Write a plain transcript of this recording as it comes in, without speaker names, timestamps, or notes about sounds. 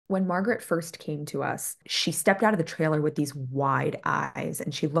When Margaret first came to us, she stepped out of the trailer with these wide eyes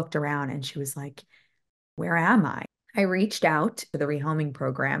and she looked around and she was like, where am I? I reached out to the rehoming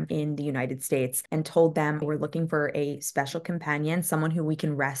program in the United States and told them we're looking for a special companion, someone who we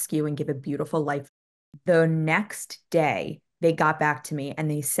can rescue and give a beautiful life. The next day, they got back to me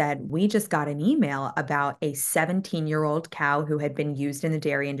and they said, we just got an email about a 17-year-old cow who had been used in the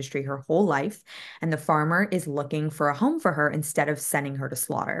dairy industry her whole life, and the farmer is looking for a home for her instead of sending her to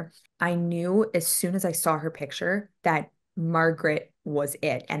slaughter. I knew as soon as I saw her picture that Margaret was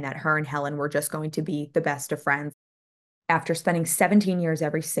it and that her and Helen were just going to be the best of friends. After spending 17 years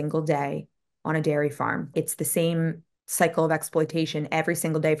every single day on a dairy farm, it's the same cycle of exploitation every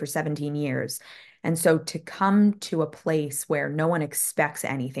single day for 17 years. And so to come to a place where no one expects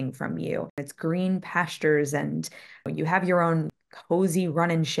anything from you, it's green pastures and you have your own cozy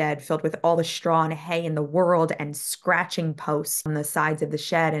running shed filled with all the straw and hay in the world and scratching posts on the sides of the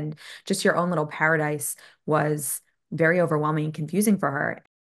shed and just your own little paradise was very overwhelming and confusing for her.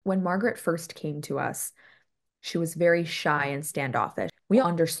 When Margaret first came to us, she was very shy and standoffish. We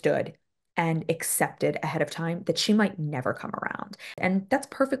understood and accepted ahead of time that she might never come around. And that's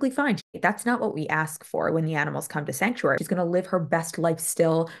perfectly fine. That's not what we ask for when the animals come to sanctuary. She's going to live her best life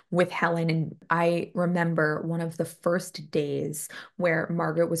still with Helen. And I remember one of the first days where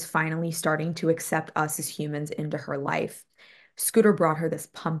Margaret was finally starting to accept us as humans into her life. Scooter brought her this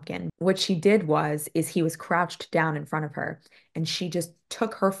pumpkin. What she did is he was crouched down in front of her and she just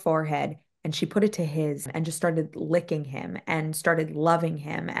took her forehead and she put it to his and just started licking him and started loving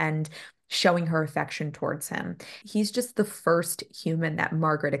him and showing her affection towards him. He's just the first human that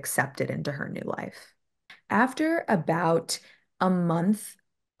Margaret accepted into her new life. After about a month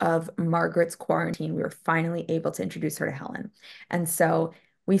of Margaret's quarantine, we were finally able to introduce her to Helen. And so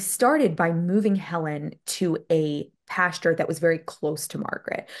we started by moving Helen to a pasture that was very close to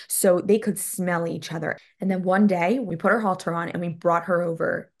Margaret, so they could smell each other. And then one day we put her halter on and we brought her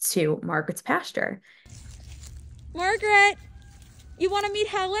over to Margaret's pasture. Margaret, you want to meet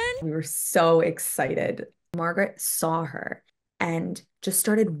Helen? We were so excited. Margaret saw her and just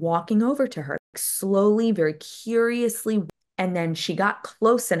started walking over to her slowly, very curiously. And then she got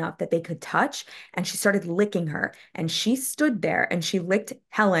close enough that they could touch and she started licking her. And she stood there and she licked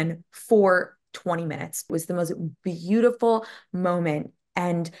Helen for 20 minutes. It was the most beautiful moment.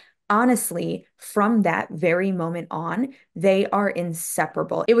 And honestly, from that very moment on, they are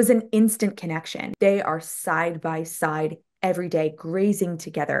inseparable. It was an instant connection. They are side by side every day, grazing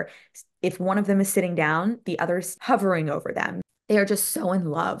together. If one of them is sitting down, the other's hovering over them. They are just so in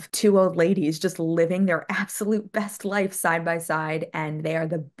love. Two old ladies just living their absolute best life side by side, and they are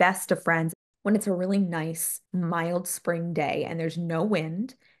the best of friends. When it's a really nice, mild spring day and there's no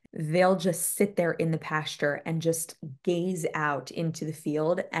wind, they'll just sit there in the pasture and just gaze out into the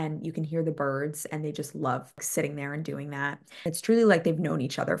field, and you can hear the birds, and they just love sitting there and doing that. It's truly like they've known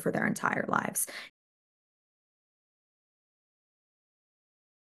each other for their entire lives.